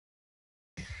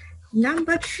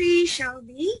Number 3 shall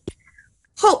be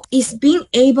hope is being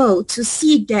able to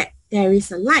see that there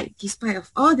is a light despite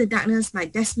of all the darkness by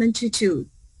Desmond Tutu.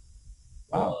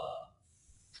 Wow.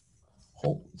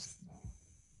 Hope.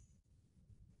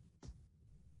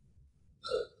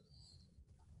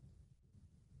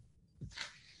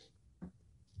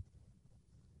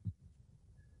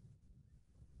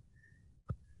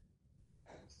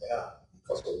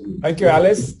 Thank you,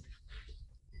 Alice.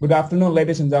 Good afternoon,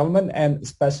 ladies and gentlemen, and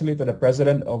especially to the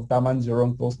president of Taman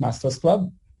Jurong Toastmasters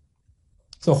Club.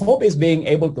 So hope is being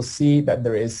able to see that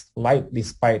there is light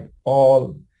despite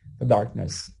all the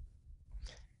darkness.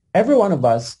 Every one of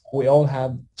us, we all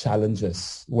have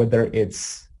challenges, whether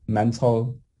it's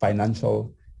mental,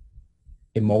 financial,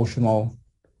 emotional.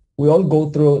 We all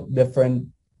go through different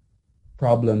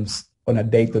problems on a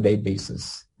day-to-day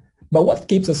basis. But what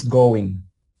keeps us going?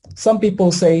 Some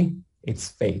people say it's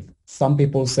faith. Some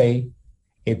people say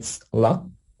it's luck.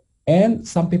 And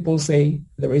some people say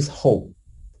there is hope.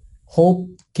 Hope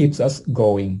keeps us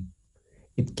going.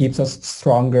 It keeps us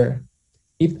stronger.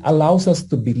 It allows us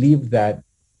to believe that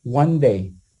one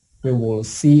day we will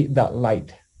see that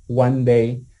light. One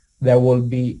day there will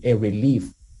be a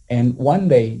relief. And one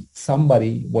day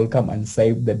somebody will come and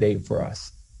save the day for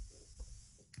us.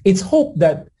 It's hope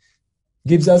that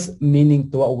gives us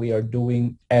meaning to what we are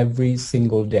doing every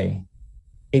single day.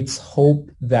 It's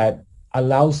hope that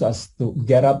allows us to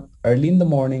get up early in the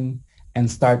morning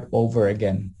and start over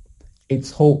again.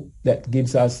 It's hope that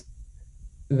gives us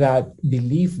that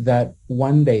belief that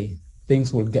one day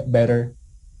things will get better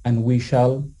and we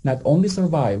shall not only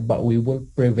survive, but we will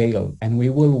prevail and we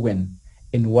will win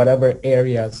in whatever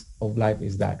areas of life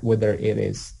is that, whether it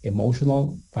is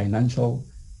emotional, financial,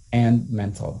 and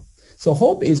mental. So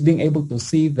hope is being able to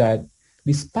see that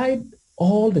despite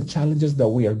all the challenges that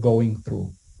we are going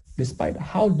through, despite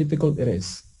how difficult it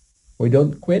is, we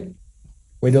don't quit.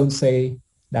 We don't say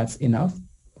that's enough,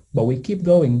 but we keep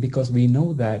going because we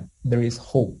know that there is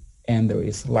hope and there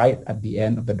is light at the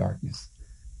end of the darkness.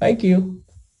 Thank you.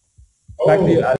 Back to you, Alex.